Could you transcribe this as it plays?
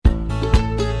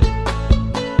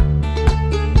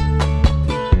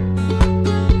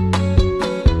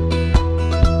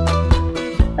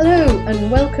and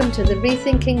welcome to the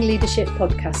Rethinking Leadership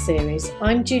podcast series.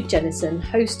 I'm Jude Jennison,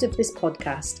 host of this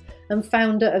podcast and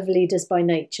founder of Leaders by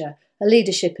Nature, a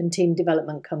leadership and team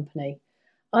development company.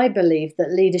 I believe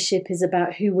that leadership is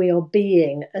about who we are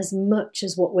being as much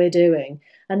as what we're doing,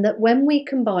 and that when we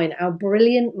combine our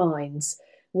brilliant minds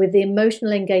with the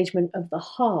emotional engagement of the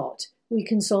heart, we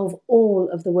can solve all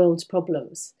of the world's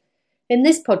problems. In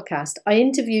this podcast, I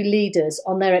interview leaders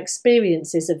on their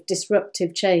experiences of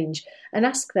disruptive change and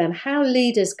ask them how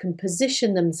leaders can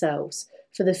position themselves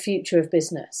for the future of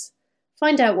business.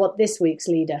 Find out what this week's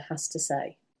leader has to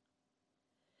say.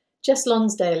 Jess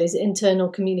Lonsdale is Internal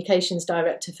Communications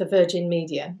Director for Virgin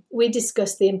Media. We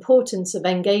discuss the importance of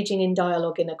engaging in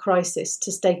dialogue in a crisis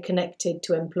to stay connected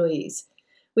to employees.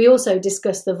 We also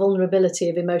discuss the vulnerability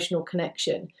of emotional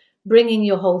connection, bringing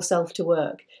your whole self to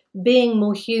work, being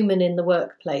more human in the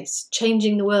workplace,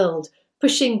 changing the world,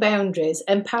 pushing boundaries,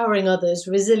 empowering others,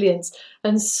 resilience,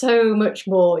 and so much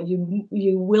more.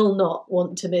 You will not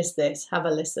want to miss this. Have a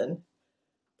listen.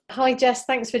 Hi, Jess.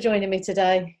 Thanks for joining me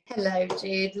today. Hello,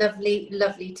 Jude.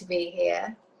 Lovely to be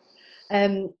here.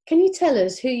 Can you tell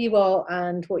us who you are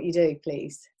and what you do,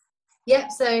 please?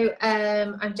 Yep. So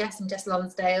I'm Jess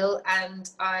Lonsdale, and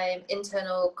I'm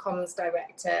Internal Comms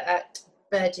Director at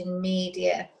Virgin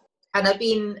Media. And I've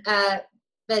been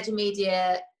Virgin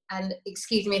Media, and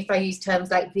excuse me if I use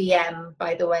terms like VM,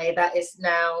 by the way, that is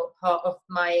now part of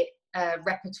my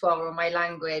repertoire or my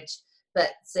language, but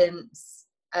since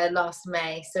last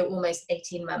May, so almost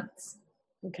 18 months.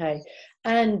 Okay.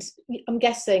 And I'm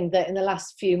guessing that in the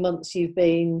last few months you've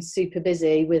been super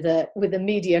busy with a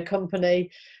media company,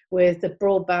 with the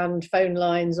broadband, phone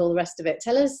lines, all the rest of it.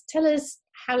 Tell us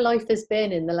how life has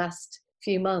been in the last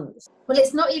few months. Well,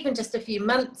 it's not even just a few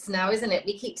months now, isn't it?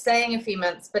 We keep saying a few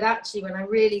months, but actually when I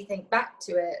really think back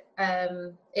to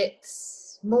it,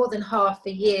 it's more than half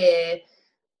a year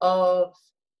of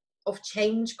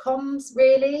change comms,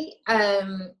 really.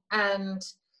 And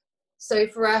so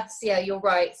for us, yeah, you're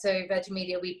right. So Virgin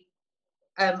Media, we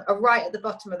are right at the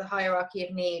bottom of the hierarchy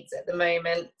of needs at the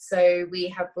moment. So we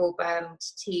have broadband,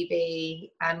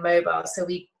 TV and mobile. So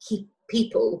we keep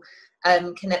people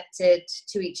connected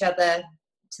to each other,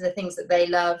 to the things that they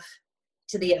love,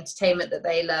 to the entertainment that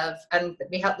they love, and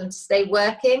we help them to stay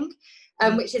working,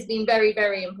 which has been very,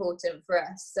 very important for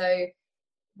us. So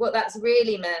what that's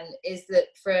really meant is that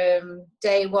from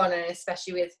day one, and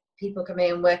especially with people coming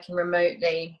in working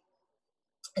remotely,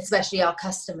 especially our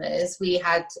customers, we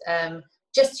had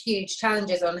just huge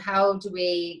challenges on how do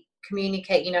we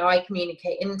communicate. You know, I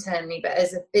communicate internally, but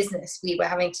as a business, we were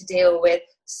having to deal with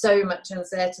so much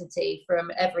uncertainty from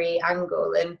every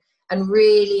angle, and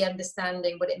really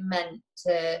understanding what it meant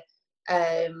to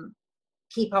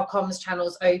keep our comms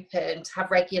channels open, to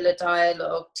have regular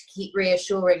dialogue, to keep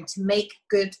reassuring, to make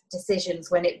good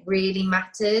decisions when it really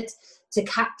mattered, to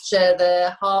capture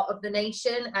the heart of the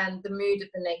nation and the mood of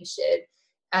the nation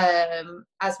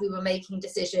as we were making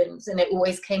decisions. And it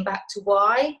always came back to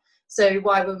why. So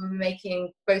why were we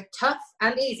making both tough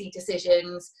and easy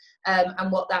decisions,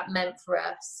 and what that meant for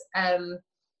us.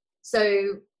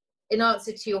 So in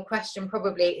answer to your question,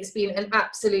 probably it's been an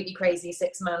absolutely crazy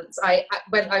 6 months.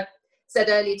 When I said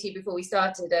earlier to you before we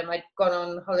started, I'd gone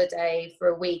on holiday for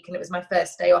a week, and it was my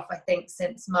first day off, I think,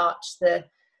 since March the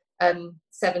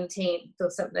 17th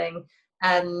or something.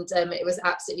 And it was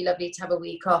absolutely lovely to have a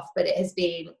week off, but it has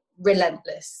been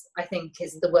relentless, I think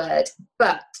is the word.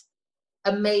 But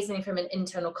amazing from an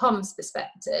internal comms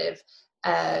perspective,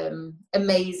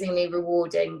 amazingly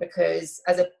rewarding, because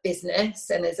as a business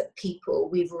and as a people,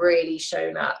 we've really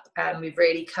shown up and we've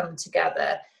really come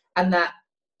together, and that,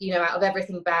 you know, out of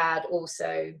everything bad,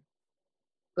 also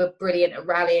we're brilliant at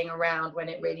rallying around when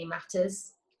it really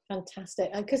matters.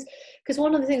 Fantastic. And because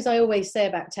one of the things I always say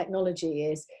about technology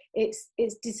is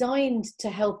it's designed to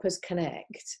help us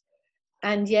connect,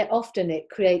 and yet often it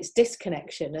creates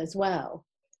disconnection as well.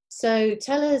 So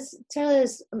tell us,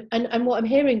 and what I'm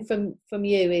hearing from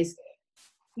you is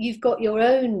you've got your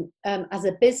own, as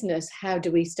a business, how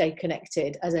do we stay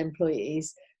connected as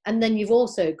employees? And then you've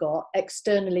also got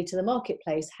externally to the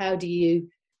marketplace, how do you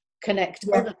connect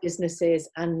other businesses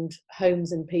and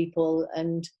homes and people?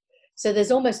 And so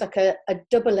there's almost like a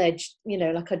double-edged, you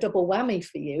know, like a double whammy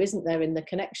for you, isn't there, in the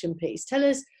connection piece? Tell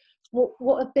us,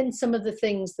 what have been some of the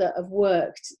things that have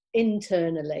worked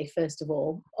internally, first of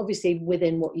all, obviously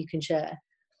within what you can share?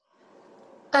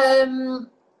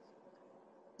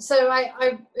 So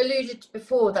I alluded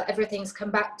before that everything's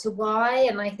come back to why,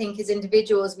 and I think as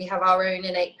individuals we have our own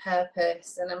innate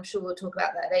purpose, and I'm sure we'll talk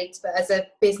about that later, but as a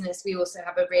business we also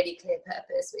have a really clear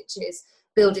purpose, which is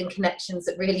building connections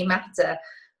that really matter.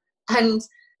 And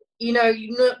you know,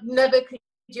 never could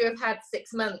you have had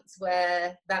 6 months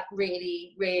where that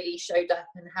really, really showed up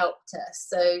and helped us.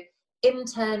 So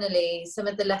internally, some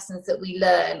of the lessons that we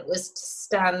learned was to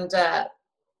stand up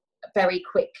very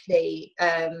quickly.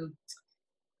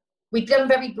 We've done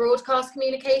very broadcast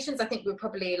communications. I think we're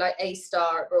probably like a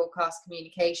star at broadcast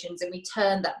communications, and we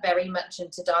turned that very much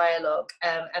into dialogue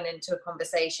and into a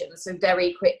conversation. So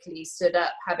very quickly stood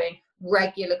up having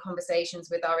regular conversations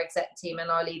with our exec team and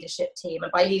our leadership team.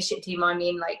 And by leadership team, I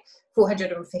mean like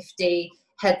 450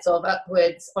 heads of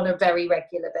upwards on a very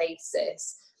regular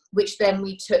basis, which then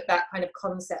we took that kind of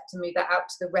concept and moved that out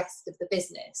to the rest of the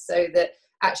business, so that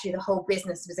actually the whole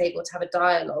business was able to have a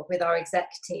dialogue with our exec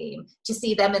team, to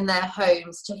see them in their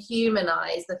homes, to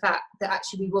humanize the fact that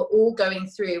actually we were all going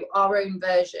through our own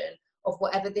version of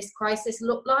whatever this crisis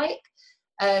looked like.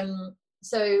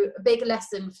 So a big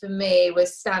lesson for me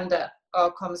was stand up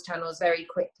our comms channels very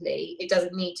quickly. It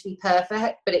doesn't need to be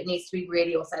perfect, but it needs to be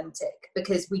really authentic,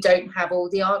 because we don't have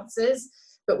all the answers.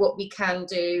 But what we can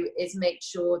do is make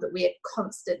sure that we are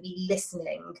constantly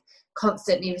listening,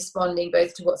 constantly responding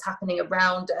both to what's happening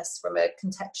around us from a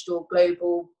contextual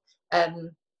global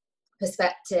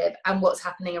perspective, and what's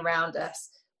happening around us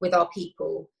with our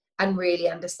people, and really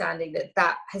understanding that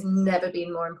that has never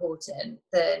been more important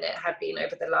than it had been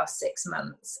over the last 6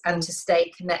 months, and to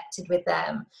stay connected with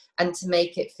them and to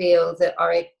make it feel that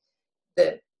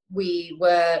we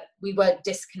weren't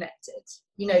disconnected.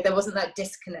 You know, there wasn't that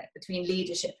disconnect between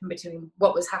leadership and between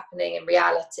what was happening in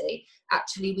reality.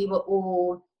 Actually, we were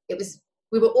all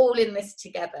in this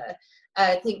together.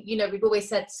 I think, you know, we've always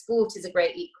said sport is a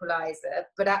great equalizer,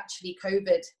 but actually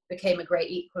COVID became a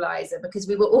great equalizer, because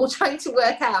we were all trying to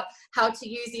work out how to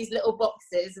use these little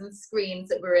boxes and screens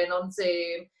that we're in on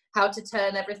Zoom, how to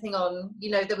turn everything on.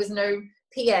 You know, there was no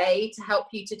PA to help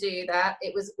you to do that.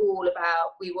 It was all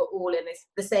about, we were all in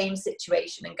the same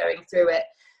situation and going through it.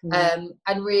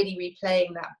 And really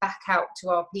replaying that back out to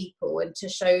our people, and to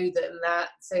show them that,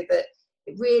 so that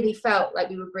it really felt like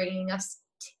we were bringing us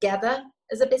together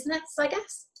as a business, I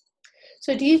guess.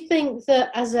 So do you think that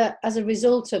as a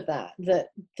result of that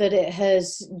it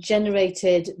has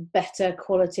generated better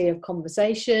quality of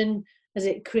conversation? Has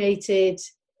it created,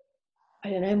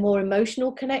 I don't know, more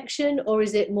emotional connection, or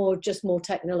is it more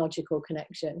technological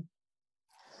connection?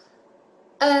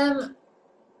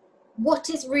 What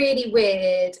is really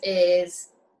weird is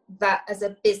that as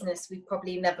a business, we've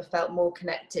probably never felt more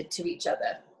connected to each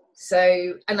other.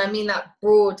 So, and I mean that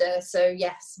broader. So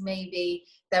yes, maybe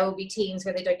there will be teams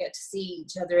where they don't get to see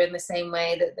each other in the same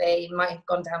way that they might have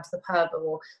gone down to the pub,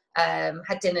 or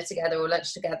had dinner together or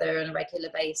lunch together on a regular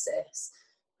basis.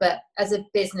 But as a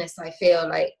business, I feel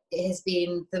like it has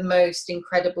been the most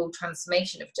incredible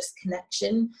transformation of just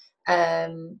connection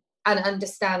and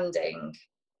understanding.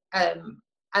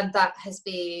 And that has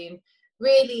been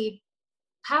really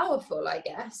powerful, I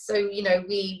guess. So, you know,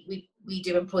 we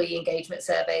do employee engagement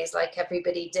surveys like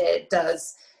everybody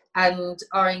does, and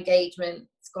our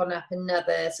engagement's gone up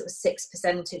another sort of 6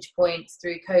 percentage points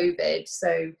through COVID.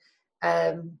 So,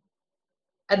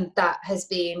 and that has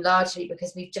been largely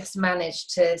because we've just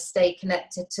managed to stay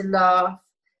connected, to laugh,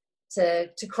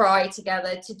 to cry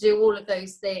together, to do all of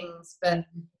those things, but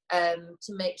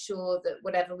to make sure that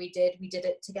whatever we did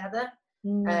it together.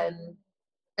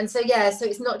 And so, yeah, so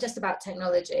it's not just about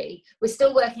technology. We're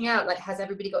still working out, like, has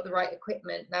everybody got the right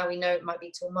equipment? Now we know it might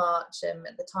be till March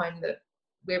at the time that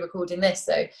we're recording this.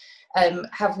 So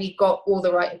have we got all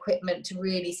the right equipment to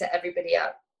really set everybody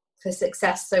up for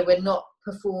success, so we're not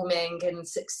performing and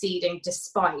succeeding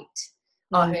despite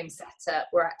our home setup?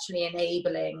 We're actually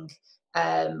enabling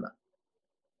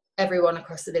everyone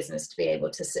across the business to be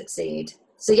able to succeed.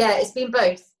 So, yeah, it's been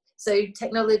both. So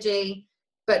technology,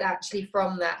 but actually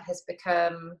from that has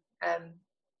become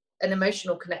an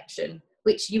emotional connection,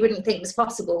 which you wouldn't think was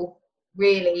possible,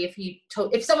 really,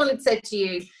 if someone had said to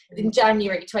you in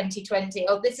January 2020,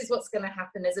 oh, this is what's going to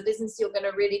happen as a business, you're going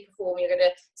to really perform, you're going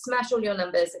to smash all your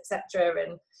numbers, etc.,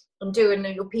 and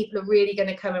your people are really going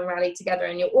to come and rally together,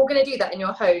 and you're all going to do that in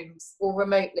your homes or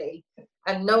remotely,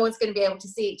 and no one's going to be able to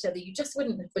see each other, you just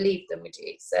wouldn't have believed them, would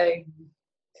you? So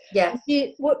yeah.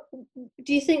 Do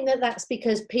you think that's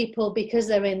because people, because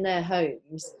they're in their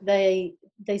homes, they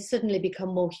suddenly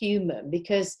become more human?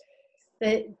 Because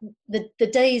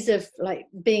the days of like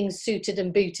being suited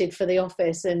and booted for the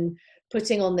office and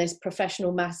putting on this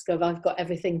professional mask of I've got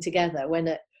everything together when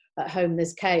at home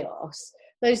there's chaos,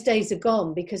 those days are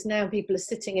gone, because now people are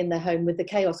sitting in their home with the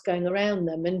chaos going around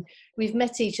them, and we've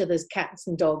met each other's cats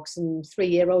and dogs and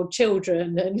 3-year-old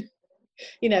children, and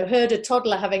you know, heard a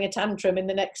toddler having a tantrum in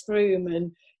the next room,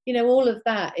 and you know, all of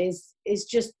that is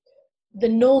just the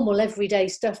normal everyday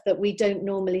stuff that we don't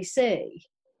normally see.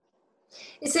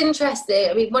 It's interesting.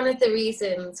 I mean, one of the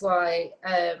reasons why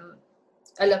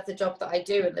I love the job that I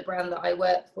do and the brand that I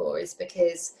work for is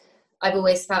because I've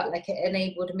always felt like it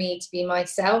enabled me to be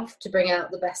myself, to bring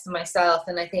out the best of myself.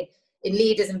 And I think in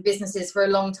leaders and businesses for a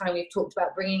long time, we've talked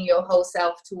about bringing your whole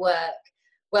self to work.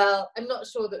 Well, I'm not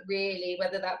sure that really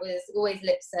whether that was always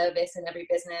lip service in every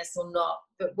business or not.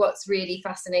 But what's really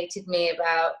fascinated me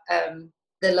about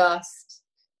the last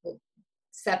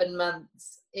 7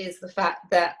 months is the fact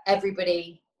that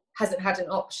everybody hasn't had an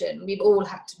option. We've all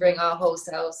had to bring our whole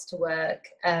selves to work.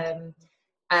 And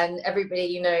everybody,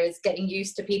 you know, is getting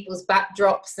used to people's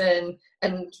backdrops and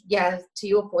yeah, to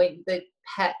your point, the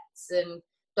pets and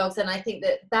dogs. And I think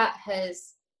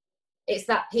it's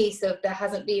that piece of there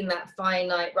hasn't been that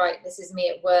finite, right, this is me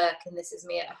at work and this is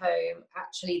me at home.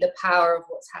 Actually, the power of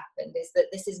what's happened is that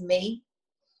this is me.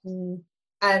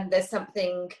 And there's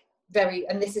something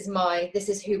and this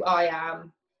is who I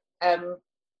am.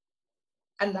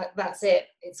 And that's it.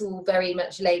 It's all very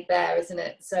much laid bare, isn't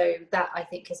it? So that I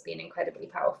think has been incredibly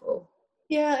powerful.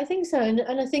 Yeah, I think so. And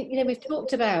I think, you know, we've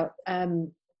talked about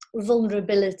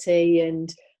vulnerability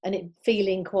and it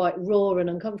feeling quite raw and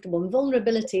uncomfortable. And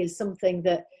vulnerability is something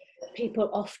that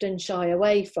people often shy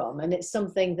away from. And it's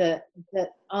something that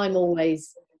I'm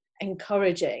always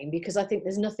encouraging, because I think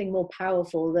there's nothing more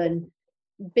powerful than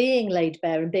being laid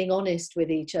bare and being honest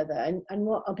with each other. And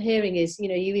what I'm hearing is, you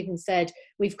know, you even said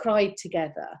we've cried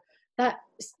together. That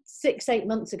 6-8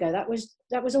 months ago, that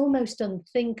was almost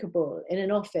unthinkable in an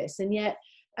office. And yet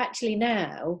actually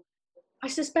now I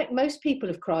suspect most people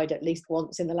have cried at least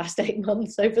once in the last 8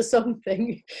 months over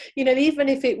something, you know, even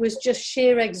if it was just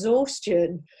sheer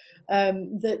exhaustion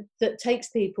that takes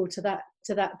people to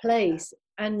that place.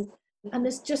 And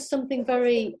there's just something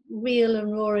very real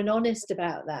and raw and honest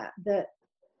about that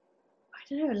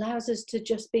I don't know, allows us to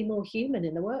just be more human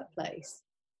in the workplace.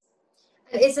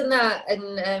 Isn't that,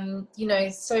 and you know,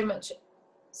 so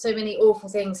many awful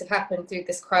things have happened through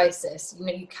this crisis. You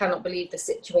know, you cannot believe the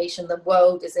situation the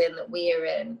world is in, that we are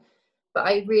in. But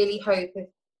I really hope if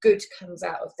good comes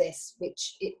out of this,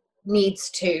 which it needs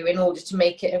to, in order to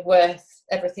make it worth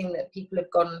everything that people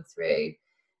have gone through,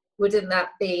 wouldn't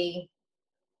that be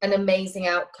an amazing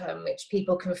outcome, which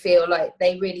people can feel like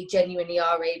they really genuinely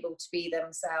are able to be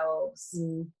themselves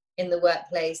in the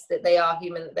workplace, that they are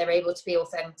human, that they're able to be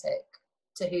authentic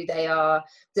to who they are,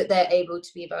 that they're able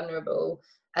to be vulnerable.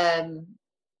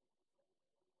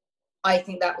 I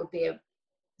think that would be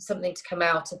something to come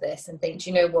out of this and think,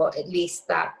 do you know what, at least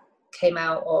that came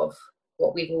out of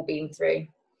what we've all been through.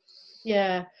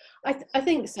 Yeah, I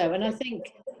think so. And I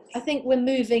think we're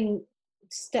moving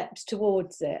steps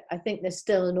towards it. I think there's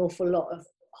still an awful lot of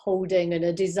holding and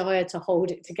a desire to hold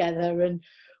it together and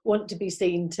want to be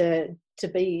seen to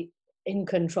be in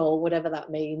control, whatever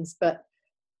that means. But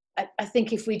I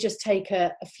think if we just take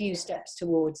a few steps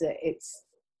towards it, it's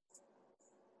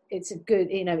a good,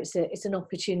 you know, it's an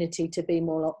opportunity to be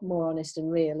more honest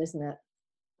and real, isn't it?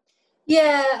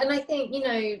 Yeah, and I think, you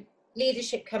know,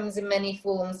 leadership comes in many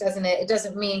forms, doesn't it? It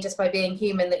doesn't mean just by being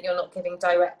human that you're not giving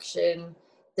direction,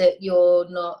 that you're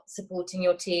not supporting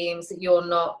your teams, that you're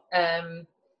not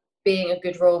being a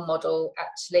good role model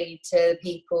actually to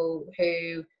people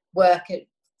who work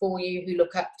for you, who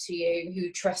look up to you,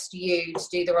 who trust you to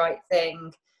do the right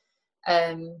thing.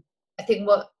 I think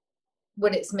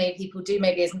what it's made people do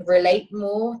maybe is relate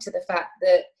more to the fact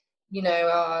that, you know,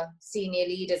 our senior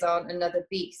leaders aren't another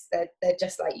beast. They're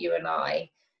just like you and I,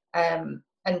 and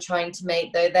they're trying to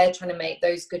make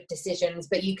those good decisions,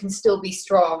 but you can still be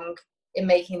strong in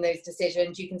making those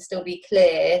decisions. You can still be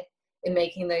clear in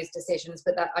making those decisions,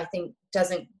 but that, I think,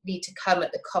 doesn't need to come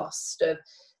at the cost of,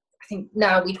 I think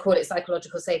now we'd call it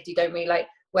psychological safety, don't we? Like,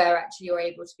 where actually you're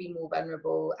able to be more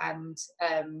vulnerable and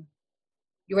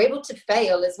you're able to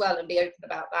fail as well and be open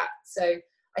about that. So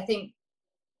I think,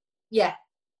 yeah,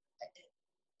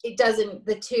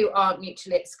 the two aren't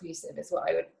mutually exclusive is what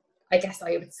I guess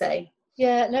I would say.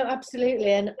 Yeah, no,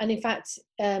 absolutely. And in fact,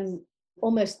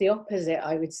 almost the opposite,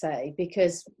 I would say,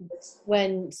 because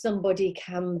when somebody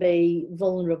can be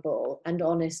vulnerable and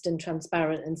honest and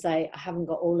transparent and say, I haven't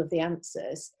got all of the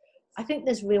answers, I think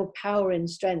there's real power and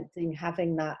strength in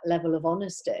having that level of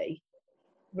honesty,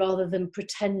 rather than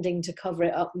pretending to cover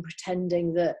it up and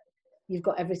pretending that you've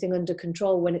got everything under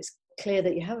control when it's clear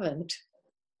that you haven't.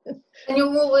 And you're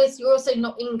also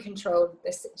not in control of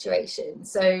this situation.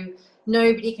 So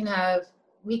we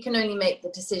can only make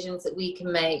the decisions that we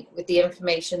can make with the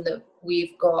information that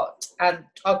we've got and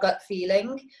our gut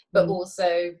feeling, but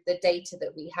also the data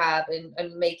that we have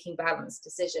and making balanced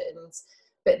decisions.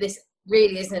 But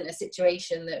really isn't a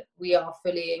situation that we are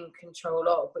fully in control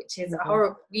of, which is a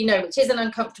horrible, which is an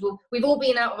uncomfortable. We've all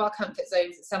been out of our comfort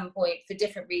zones at some point for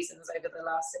different reasons over the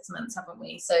last 6 months, haven't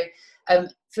we? So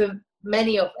for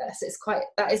many of us,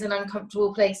 that is an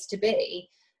uncomfortable place to be.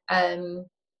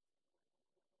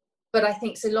 But I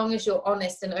think so long as you're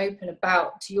honest and open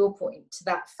about, to your point, to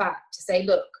that fact, to say,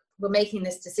 look, we're making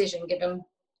this decision given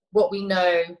what we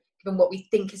know, given what we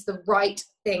think is the right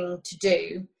thing to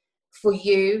do for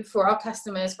you, for our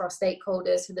customers, for our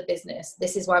stakeholders, for the business.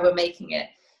 This is why we're making it.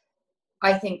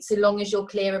 I think so long as you're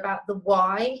clear about the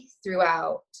why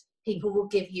throughout, people will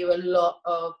give you a lot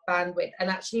of bandwidth and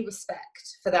actually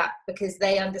respect for that, because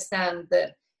they understand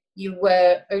that you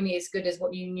were only as good as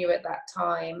what you knew at that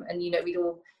time. And, we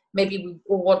all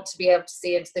want to be able to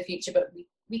see into the future, but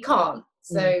we can't.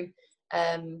 So,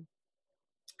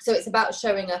 so it's about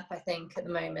showing up, I think, at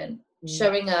the moment,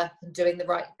 showing up and doing the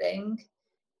right thing.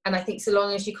 And I think so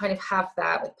long as you kind of have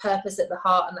that with purpose at the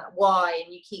heart and that why,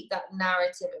 and you keep that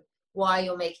narrative of why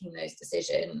you're making those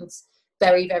decisions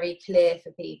very, very clear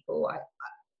for people,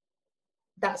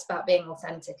 that's about being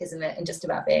authentic, isn't it? And just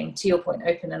about being, to your point,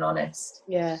 open and honest.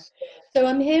 Yeah. So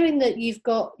I'm hearing that you've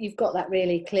got that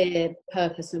really clear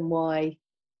purpose and why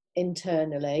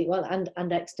internally, well, and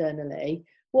externally.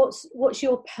 What's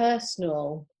your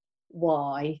personal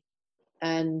why,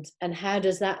 and how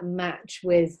does that match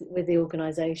with the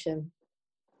organisation?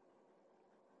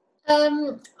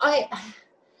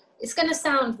 It's going to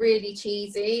sound really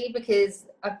cheesy, because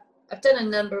I've done a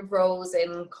number of roles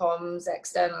in comms,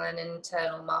 external and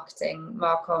internal marketing,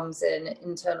 marcoms and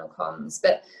internal comms,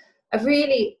 but I've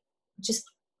really just,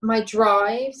 my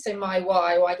drive, so my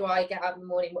why do I get up in the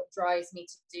morning, what drives me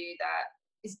to do that,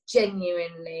 is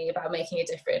genuinely about making a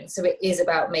difference. So it is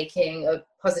about making a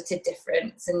positive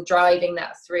difference and driving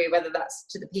that through, whether that's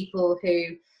to the people who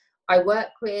I work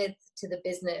with, to the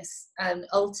business, and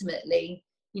ultimately,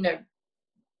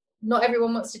 not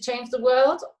everyone wants to change the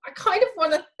world. I kind of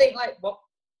want to think like,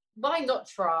 why not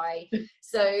try?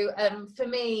 So for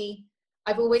me,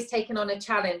 I've always taken on a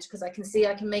challenge because I can see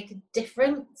I can make a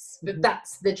difference, but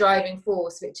that's the driving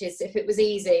force, which is, if it was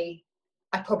easy,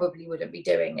 I probably wouldn't be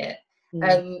doing it.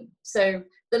 So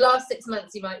the last 6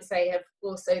 months, you might say, have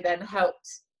also then helped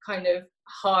kind of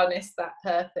harness that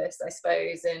purpose, I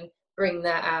suppose, and bring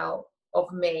that out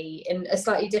of me in a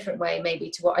slightly different way, maybe,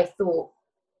 to what I thought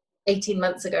 18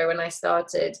 months ago when I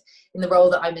started in the role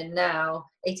that I'm in now,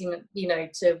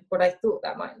 to what I thought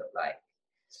that might look like.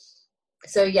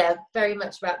 So yeah, very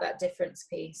much about that difference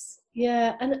piece.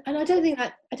 Yeah, and I don't think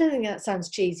that sounds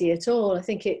cheesy at all. I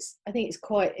think it's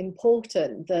quite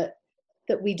important that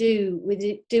we do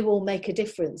all make a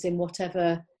difference in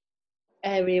whatever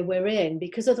area we're in,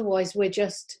 because otherwise we're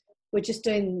just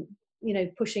doing,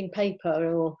 pushing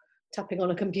paper or tapping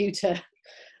on a computer,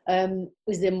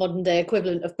 is the modern day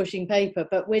equivalent of pushing paper,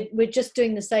 but we're just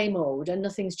doing the same old, and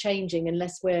nothing's changing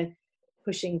unless we're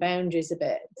pushing boundaries a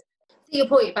bit. Your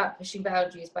point about pushing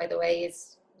boundaries, by the way,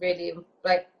 is really,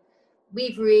 like,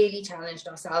 we've really challenged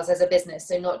ourselves as a business,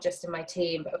 so not just in my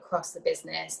team but across the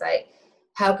business. Like,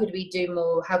 how could we do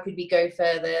more? How could we go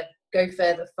further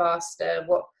faster?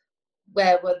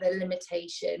 Where were the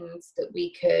limitations that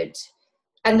we could?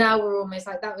 And now we're almost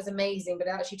like, that was amazing, but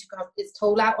it actually took its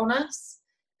toll out on us.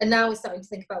 And now we're starting to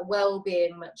think about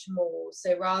well-being much more.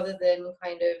 So rather than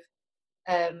kind of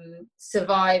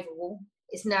survival,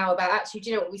 it's now about, actually, do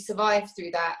you know what, we survived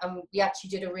through that and we actually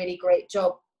did a really great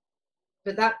job.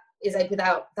 But that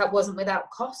wasn't without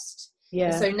cost. Yeah.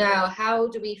 And so now, how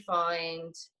do we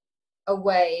find a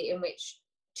way in which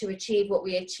to achieve what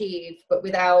we achieved, but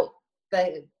without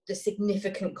the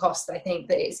significant cost, I think,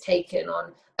 that it's taken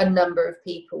on a number of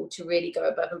people to really go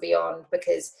above and beyond,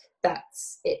 because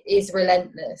it is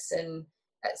relentless. And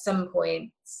at some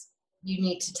points you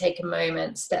need to take a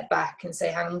moment, step back and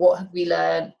say, hang on, what have we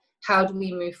learned? How do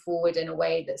we move forward in a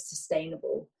way that's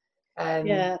sustainable?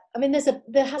 Yeah, I mean,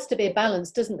 there has to be a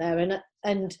balance, doesn't there?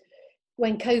 And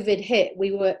when COVID hit,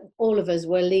 all of us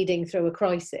were leading through a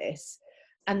crisis,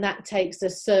 and that takes a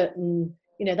certain,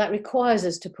 that requires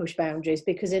us to push boundaries,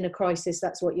 because in a crisis,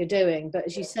 that's what you're doing. But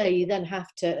as you say, you then have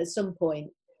to, at some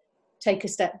point, take a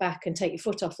step back and take your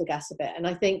foot off the gas a bit. And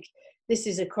I think this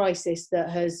is a crisis that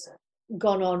has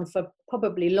gone on for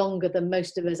probably longer than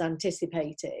most of us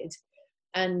anticipated,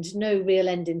 and no real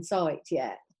end in sight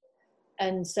yet.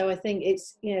 And so I think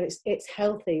it's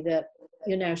healthy that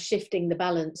you're now shifting the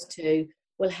balance to,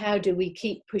 well, how do we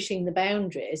keep pushing the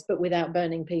boundaries but without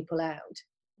burning people out?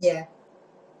 Yeah.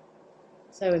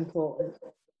 So important.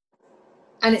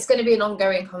 And it's going to be an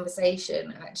ongoing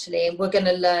conversation, actually, and we're going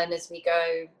to learn as we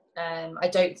go. I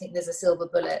don't think there's a silver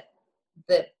bullet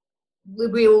that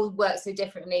we all work so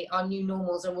differently. Our new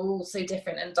normals are all so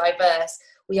different and diverse.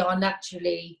 We are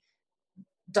naturally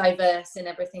diverse in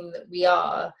everything that we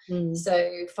are.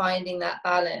 So finding that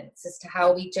balance as to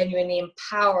how we genuinely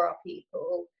empower our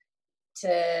people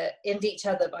and each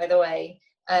other, by the way,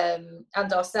 and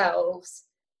ourselves,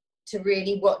 to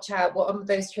really watch out what are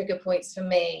those trigger points for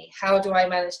me. How do I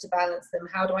manage to balance them?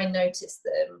 How do I notice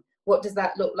them? What does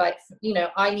that look like?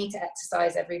 I need to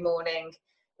exercise every morning.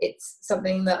 It's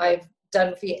something that I've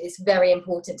done for you. It's very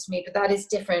important to me, but that is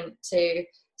different to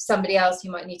somebody else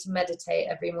who might need to meditate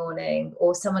every morning,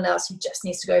 or someone else who just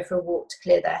needs to go for a walk to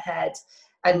clear their head,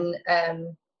 and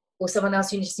or someone else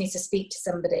who just needs to speak to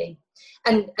somebody.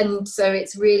 And so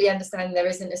it's really understanding there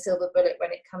isn't a silver bullet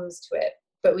when it comes to it,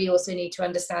 but we also need to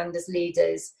understand as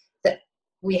leaders that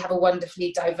we have a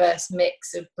wonderfully diverse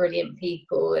mix of brilliant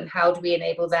people, and how do we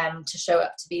enable them to show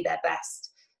up to be their best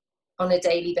on a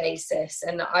daily basis.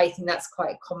 And I think that's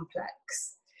quite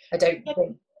complex. I don't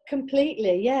think.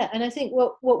 Completely, yeah. And I think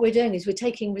what we're doing is we're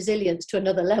taking resilience to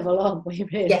another level, aren't we,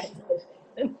 really? Yeah.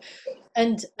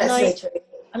 and That's so true.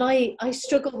 And I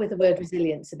struggle with the word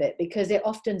resilience a bit, because it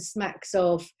often smacks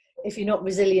of, if you're not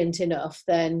resilient enough,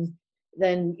 then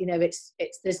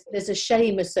there's a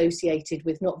shame associated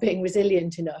with not being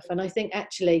resilient enough. And I think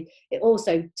actually it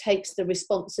also takes the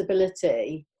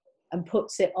responsibility and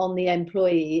puts it on the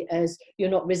employee as, you're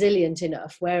not resilient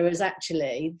enough, whereas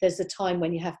actually there's a time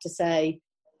when you have to say,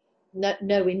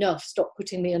 no, enough, stop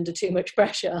putting me under too much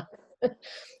pressure.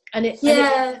 and it's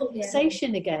a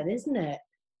conversation again, isn't it?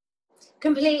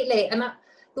 Completely. And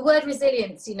the word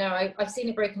resilience, I've seen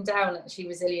it broken down, actually,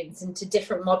 resilience, into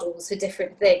different models for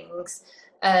different things.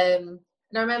 And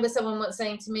I remember someone once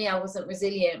saying to me I wasn't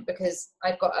resilient because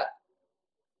I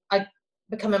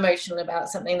become emotional about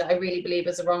something that I really believe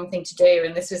was the wrong thing to do,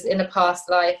 and this was in a past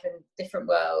life and different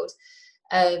world.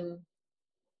 And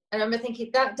I remember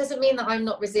thinking, that doesn't mean that I'm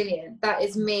not resilient. That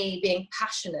is me being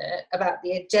passionate about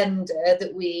the agenda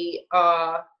that we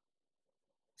are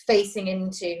facing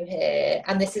into here,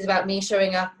 and this is about me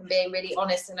showing up and being really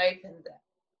honest and open that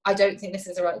I don't think this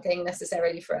is the right thing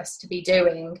necessarily for us to be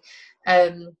doing.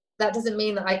 That doesn't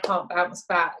mean that I can't bounce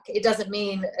back. It doesn't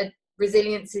mean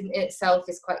resilience in itself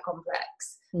is quite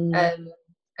complex.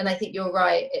 And I think you're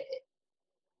right,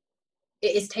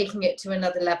 it is taking it to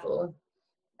another level,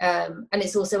 and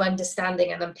it's also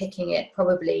understanding and unpicking it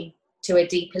probably to a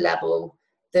deeper level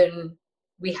than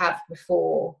we have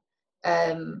before,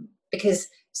 because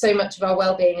so much of our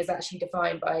well-being is actually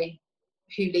defined by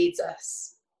who leads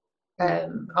us,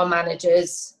 our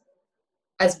managers,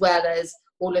 as well as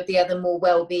all of the other more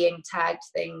well-being tagged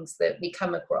things that we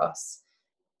come across.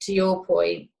 To your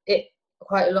point,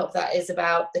 quite a lot of that is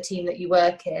about the team that you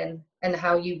work in and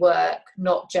how you work,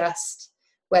 not just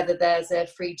whether there's a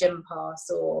free gym pass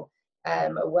or a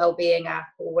well-being app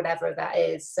or whatever that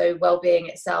is. So well-being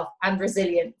itself and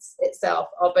resilience itself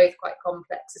are both quite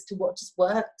complex as to what just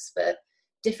works, but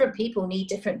different people need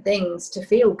different things to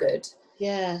feel good.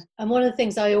 Yeah, and one of the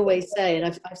things I always say, and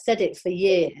I've said it for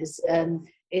years,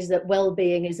 is that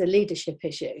well-being is a leadership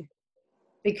issue,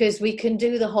 because we can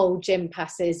do the whole gym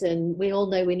passes, and we all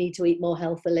know we need to eat more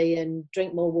healthily and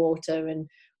drink more water and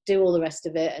do all the rest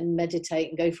of it and meditate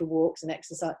and go for walks and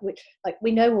exercise.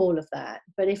 We know all of that,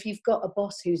 but if you've got a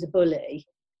boss who's a bully,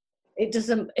 it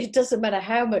doesn't matter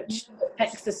how much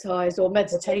exercise or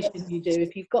meditation you do.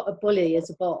 If you've got a bully as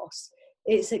a boss,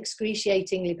 it's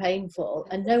excruciatingly painful,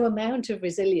 and no amount of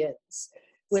resilience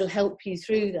will help you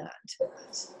through that.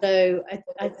 So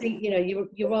I think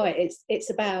you're right.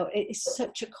 It's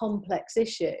such a complex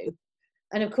issue,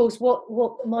 and of course,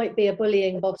 what might be a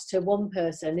bullying boss to one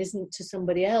person isn't to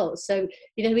somebody else. So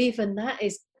even that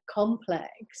is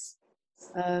complex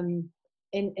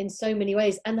in so many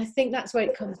ways. And I think that's where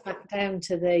it comes back down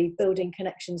to the building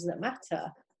connections that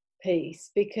matter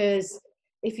piece, because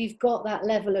if you've got that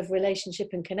level of relationship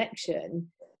and connection,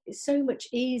 it's so much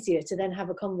easier to then have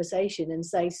a conversation and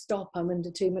say, stop, I'm under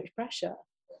too much pressure.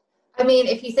 I mean,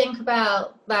 if you think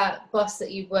about that boss that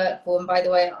you work for, and by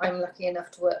the way, I'm lucky enough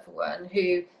to work for one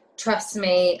who trusts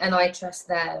me and I trust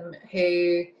them,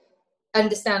 who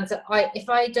understands that if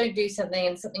I don't do something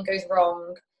and something goes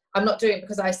wrong, I'm not doing it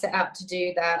because I set out to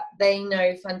do that. They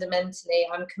know fundamentally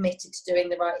I'm committed to doing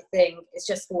the right thing. It's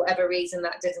just for whatever reason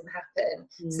that didn't happen.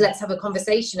 So let's have a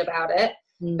conversation about it.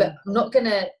 But I'm not going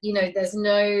to, there's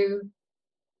no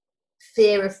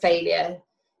fear of failure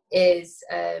is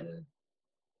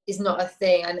not a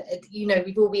thing. And,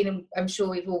 we've all been, I'm sure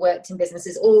we've all worked in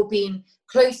businesses, all been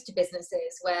close to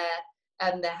businesses where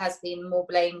there has been more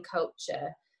blame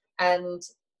culture. And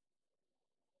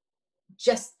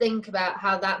just think about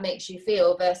how that makes you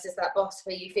feel versus that boss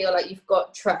where you feel like you've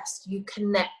got trust, you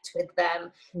connect with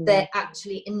them, they're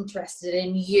actually interested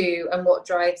in you and what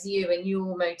drives you and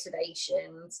your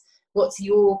motivations, what's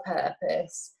your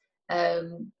purpose.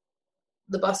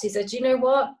 The boss who said, you know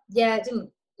what, yeah, it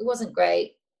wasn't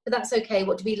great, but that's okay,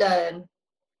 what do we learn?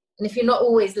 And if you're not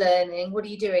always learning, what are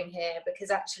you doing here?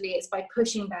 Because actually it's by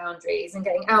pushing boundaries and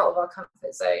getting out of our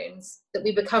comfort zones that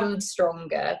we become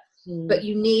stronger. But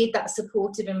you need that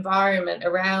supportive environment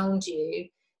around you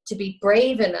to be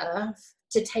brave enough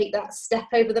to take that step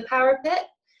over the parapet.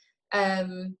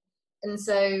 And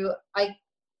so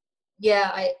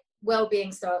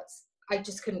well-being starts, I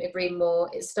just couldn't agree more.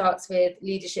 It starts with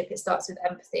leadership, it starts with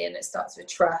empathy, and it starts with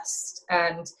trust,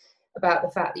 and about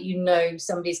the fact that you know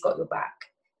somebody's got your back,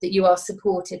 that you are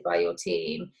supported by your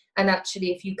team. And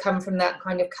actually, if you come from that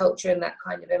kind of culture and that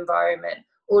kind of environment,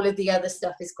 all of the other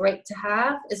stuff is great to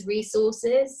have as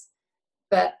resources,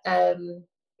 but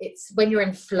it's when you're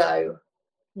in flow,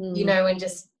 you know, and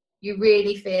just you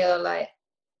really feel like,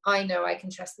 I know I can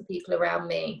trust the people around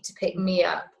me to pick me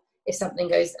up if something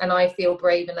goes, and I feel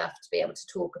brave enough to be able to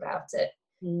talk about it.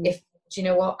 If, do you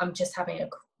know what, I'm just having a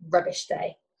rubbish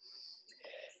day.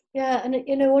 Yeah, and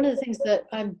you know, one of the things that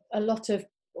a lot of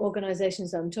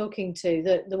organisations I'm talking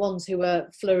to, the ones who are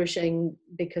flourishing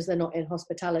because they're not in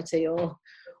hospitality or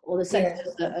the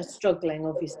sectors that are struggling,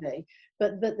 obviously,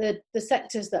 but the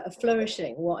sectors that are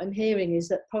flourishing, what I'm hearing is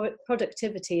that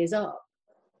productivity is up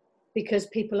because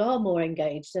people are more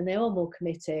engaged and they are more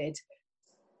committed.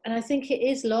 And I think it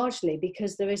is largely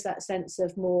because there is that sense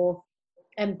of more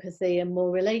empathy and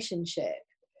more relationship.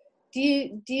 Do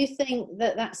you think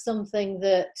that that's something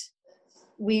that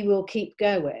we will keep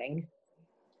going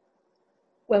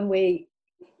when we...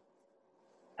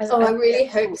 I really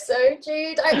hope so,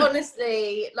 Jude. I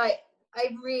honestly, I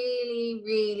really,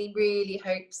 really, really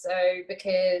hope so,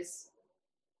 because,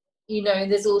 you know,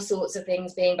 there's all sorts of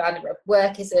things being banned.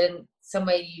 Work isn't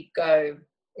somewhere you go,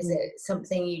 is it?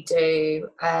 Something you do.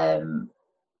 And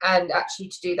actually,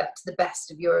 to do that to the best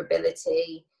of your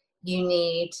ability, you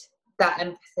need that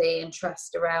empathy and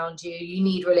trust around you. You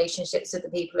need relationships with the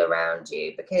people around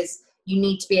you, because you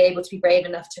need to be able to be brave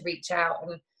enough to reach out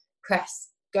and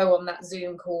go on that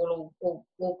Zoom call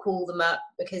or call them up,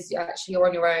 because you're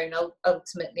on your own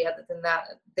ultimately, other than that,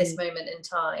 at this moment in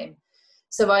time.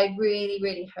 So I really,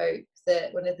 really hope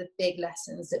that one of the big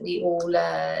lessons that we all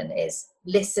learn is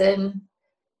listen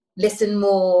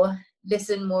more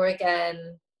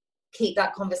again, keep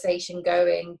that conversation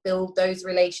going, build those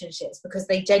relationships, because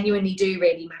they genuinely do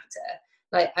really matter.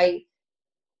 Like, I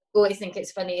always think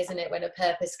it's funny, isn't it, when a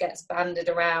purpose gets banded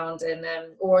around and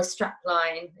or a strap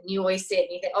line, and you always see it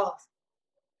and you think, oh,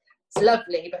 it's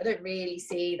lovely, but I don't really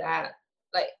see that.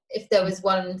 Like, if there was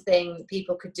one thing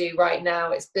people could do right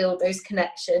now, it's build those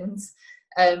connections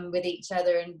with each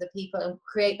other and the people, and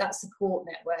create that support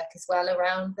network as well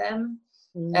around them.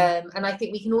 And I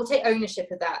think we can all take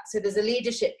ownership of that. So there's a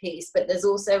leadership piece, but there's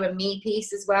also a me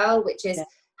piece as well, which is,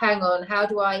 hang on, how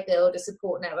do I build a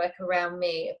support network around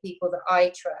me of people that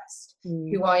I trust,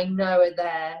 who I know are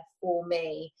there for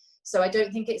me? So I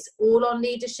don't think it's all on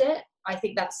leadership. I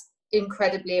think that's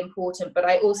incredibly important, but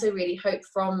I also really hope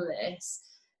from this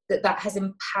that has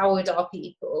empowered our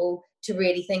people to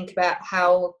really think about,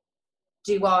 how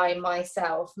do I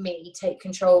myself, me, take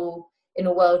control in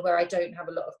a world where I don't have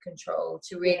a lot of control,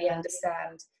 to really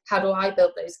understand, how do I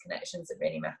build those connections that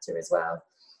really matter as well.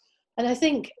 And I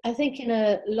think in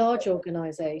a large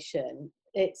organisation,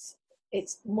 it's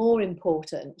more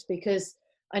important, because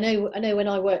I know when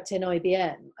I worked in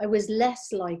IBM, I was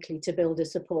less likely to build a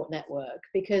support network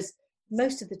because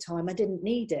most of the time I didn't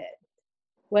need it.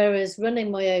 Whereas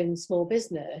running my own small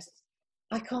business,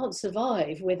 I can't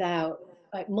survive without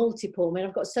multiple. I mean,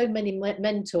 I've got so many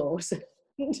mentors.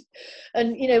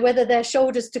 And you know, whether they're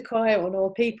shoulders to cry on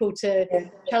or people to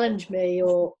challenge me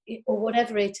or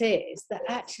whatever it is,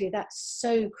 that's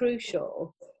so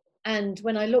crucial. And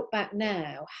when I look back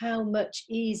now, how much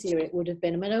easier it would have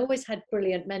been. I mean, I always had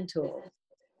brilliant mentors,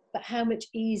 but how much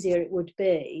easier it would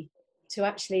be to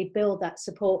actually build that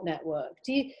support network.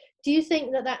 Do you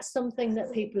think that that's something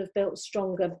that people have built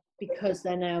stronger because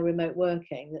they're now remote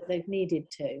working, that they've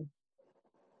needed to?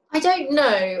 I don't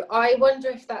know. I wonder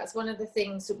if that's one of the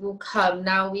things that will come.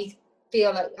 Now we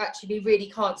feel like actually we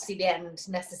really can't see the end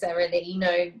necessarily. You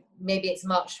know, maybe it's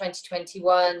March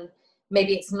 2021.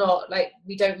 Maybe it's not. Like,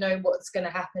 we don't know what's going to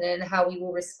happen and how we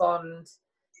will respond.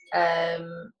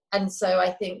 And so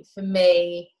I think for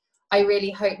me, I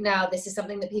really hope now this is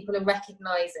something that people are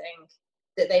recognising,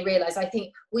 that they realise. I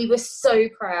think we were so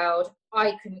proud.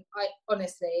 I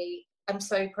honestly, am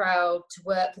so proud to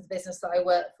work for the business that I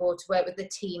work for, to work with the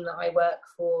team that I work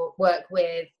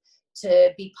with,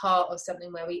 to be part of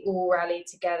something where we all rally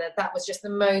together. That was just the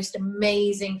most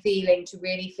amazing feeling, to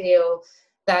really feel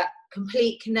that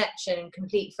complete connection and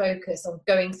complete focus on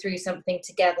going through something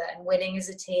together and winning as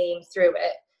a team through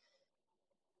it.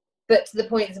 But to the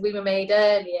point that we were made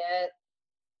earlier,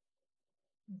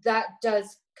 that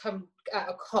does come at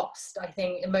a cost, I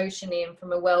think, emotionally and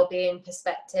from a well-being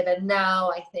perspective. And now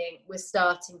I think we're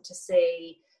starting to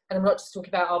see, and I'm not just talking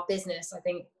about our business, I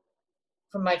think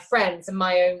from my friends and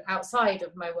my own outside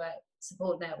of my work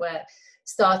support network,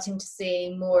 starting to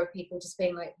see more of people just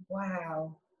being like,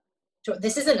 wow,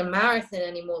 this isn't a marathon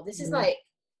anymore. This is like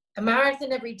a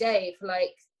marathon every day for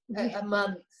like a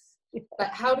month.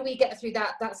 Like, how do we get through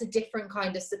that? That's a different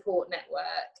kind of support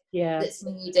network that's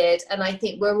needed. And I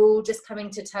think we're all just coming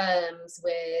to terms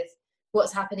with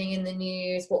what's happening in the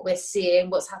news, what we're seeing,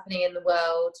 what's happening in the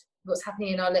world, what's happening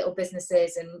in our little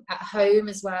businesses and at home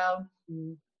as well.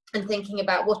 And thinking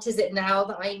about, what is it now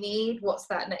that I need? What's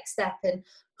that next step? And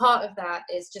part of that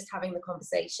is just having the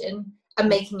conversation and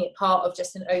making it part of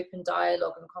just an open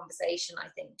dialogue and conversation, I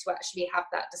think, to actually have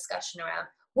that discussion around,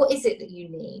 what is it that you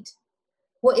need?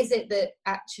 What is it that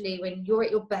actually, when you're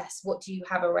at your best, what do you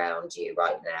have around you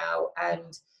right now?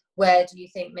 And where do you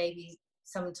think maybe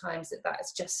sometimes that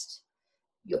is just,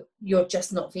 you're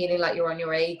just not feeling like you're on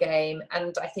your A game?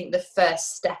 And I think the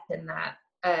first step in that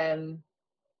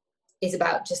is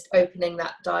about just opening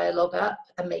that dialogue up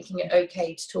and making it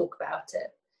okay to talk about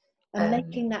it. And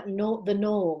making that the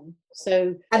norm.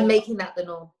 So and making that the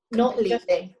norm.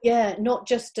 Completely. Not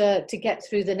just to get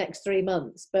through the next 3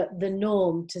 months, but the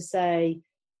norm to say,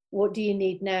 what do you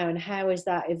need now, and how is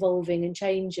that evolving and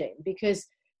changing? Because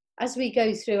as we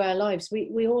go through our lives,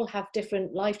 we all have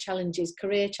different life challenges,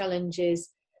 career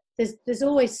challenges. There's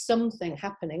always something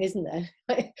happening, isn't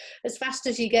there? As fast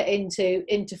as you get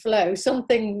into flow,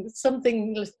 something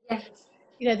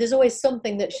there's always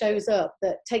something that shows up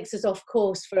that takes us off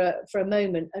course for a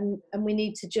moment, and we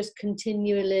need to just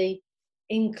continually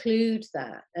include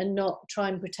that and not try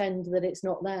and pretend that it's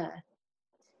not there.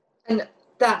 And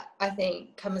that, I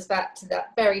think, comes back to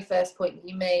that very first point that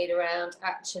you made around,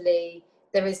 actually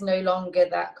there is no longer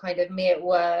that kind of me at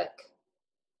work,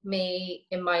 me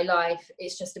in my life.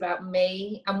 It's just about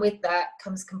me, and with that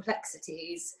comes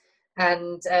complexities,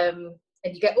 and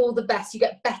you get all the best, you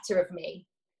get better of me,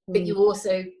 but you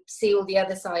also see all the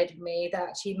other side of me that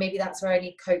actually maybe that's where I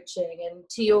need coaching. And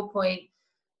to your point,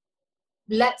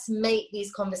 let's make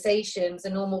these conversations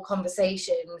a normal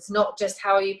conversations, not just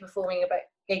how are you performing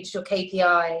against your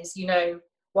KPIs,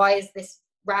 why is this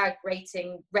rag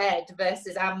rating red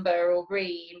versus amber or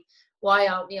green, why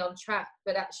aren't we on track,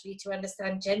 but actually to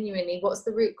understand genuinely what's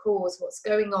the root cause, what's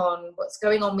going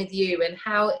on with you, and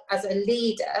how as a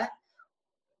leader,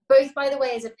 both by the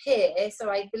way as a peer, so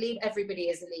I believe everybody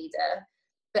is a leader,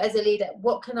 but as a leader,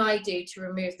 what can I do to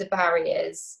remove the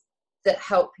barriers that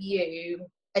help you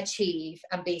achieve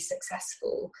and be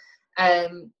successful?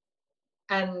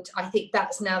 And I think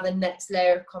that's now the next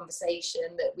layer of conversation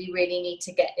that we really need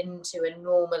to get into and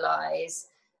normalize.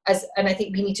 And I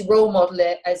think we need to role model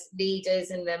it as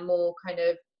leaders in their more kind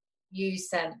of you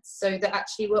sense, so that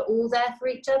actually we're all there for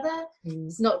each other.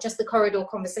 It's not just the corridor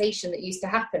conversation that used to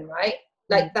happen, right?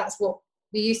 Like that's what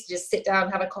we used to just sit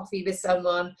down, have a coffee with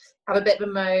someone, have a bit of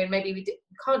a moan. Maybe we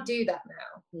can't do that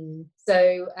now.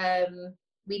 So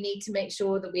we need to make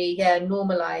sure that we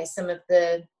normalize some of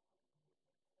the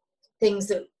things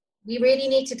that we really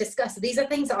need to discuss. These are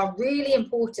things that are really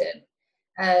important,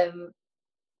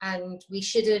 and we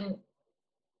shouldn't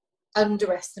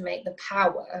underestimate the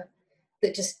power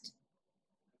that just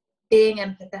being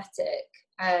empathetic,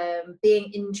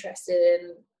 being interested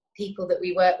in people that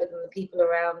we work with and the people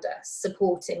around us,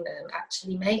 supporting them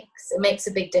actually makes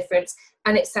a big difference.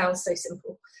 And it sounds so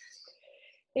simple.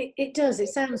 It does. It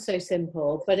sounds so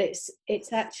simple, but it's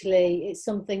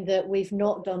something that we've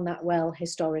not done that well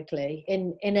historically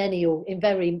in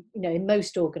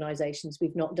most organisations.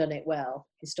 We've not done it well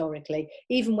historically,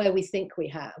 even where we think we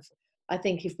have. I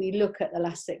think if we look at the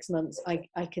last 6 months,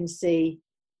 I can see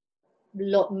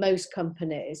most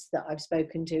companies that I've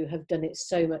spoken to have done it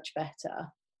so much better.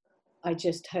 I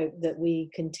just hope that we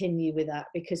continue with that,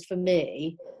 because for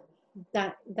me,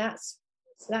 that's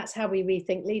how we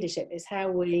rethink leadership, is how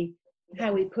we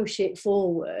push it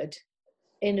forward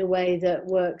in a way that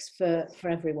works for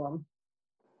everyone.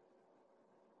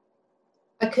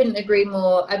 I couldn't agree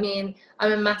more. I mean,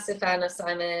 I'm a massive fan of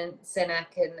Simon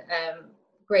Sinek and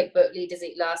great book, Leaders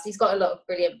Eat Last. He's got a lot of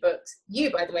brilliant books.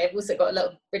 You, by the way, have also got a lot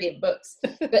of brilliant books.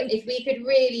 But if we could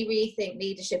really rethink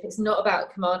leadership, it's not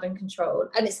about command and control,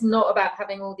 and it's not about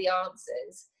having all the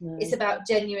answers. No. It's about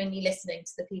genuinely listening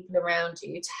to the people around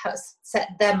you, to help set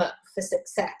them up for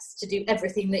success, to do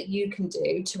everything that you can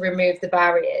do to remove the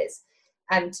barriers,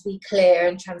 and to be clear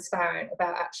and transparent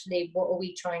about actually what are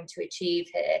we trying to achieve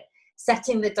here,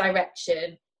 setting the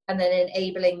direction and then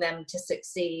enabling them to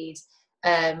succeed.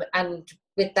 And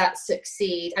with that,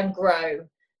 succeed and grow.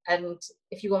 And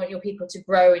if you want your people to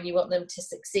grow and you want them to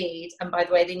succeed, and by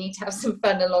the way, they need to have some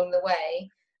fun along the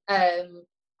way,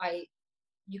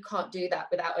 you can't do that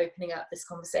without opening up this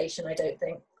conversation, I don't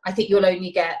think. I think you'll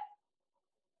only get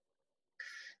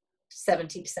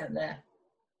 70% there.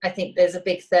 I think there's a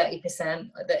big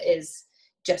 30% that is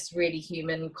just really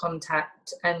human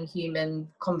contact and human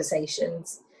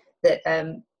conversations that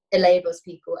enables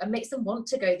people and makes them want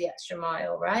to go the extra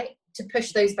mile, right? To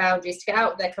push those boundaries, to get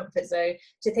out of their comfort zone,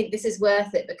 to think this is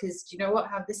worth it because, do you know what,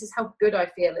 this is how good I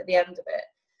feel at the end of it.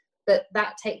 But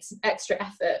that takes extra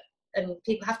effort, and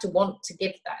people have to want to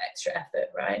give that extra effort,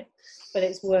 right? But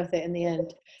it's worth it in the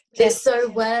end. It's so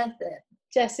worth it.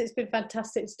 Jess, it's been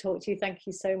fantastic to talk to you. Thank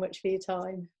you so much for your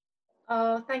time.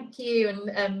 Oh, thank you.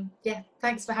 And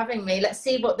thanks for having me. Let's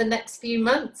see what the next few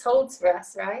months holds for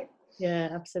us, right? Yeah,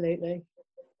 absolutely.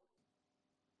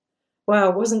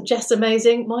 Wow, wasn't Jess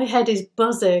amazing? My head is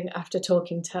buzzing after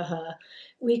talking to her.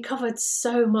 We covered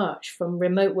so much, from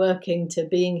remote working to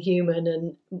being human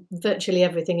and virtually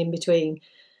everything in between.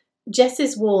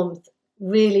 Jess's warmth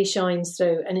really shines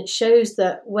through, and it shows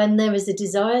that when there is a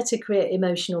desire to create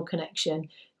emotional connection,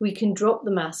 we can drop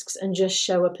the masks and just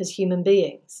show up as human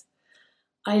beings.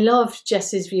 I loved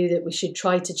Jess's view that we should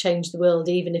try to change the world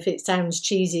even if it sounds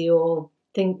cheesy or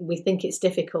we think it's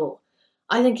difficult.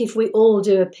 I think if we all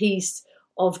do a piece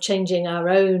of changing our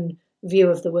own view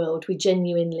of the world, we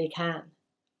genuinely can.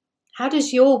 How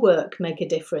does your work make a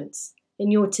difference in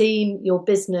your team, your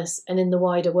business, and in the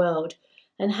wider world?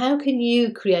 And how can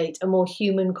you create a more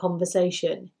human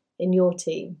conversation in your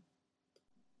team?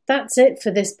 That's it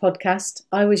for this podcast.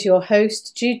 I was your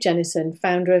host, Jude Jennison,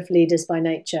 founder of Leaders by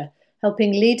Nature,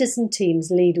 helping leaders and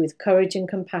teams lead with courage and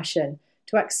compassion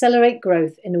to accelerate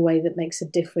growth in a way that makes a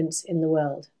difference in the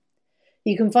world.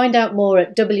 You can find out more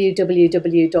at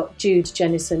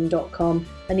www.judejennison.com,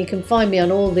 and you can find me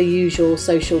on all the usual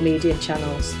social media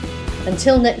channels.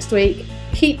 Until next week,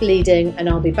 keep leading, and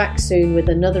I'll be back soon with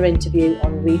another interview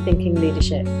on rethinking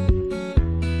leadership.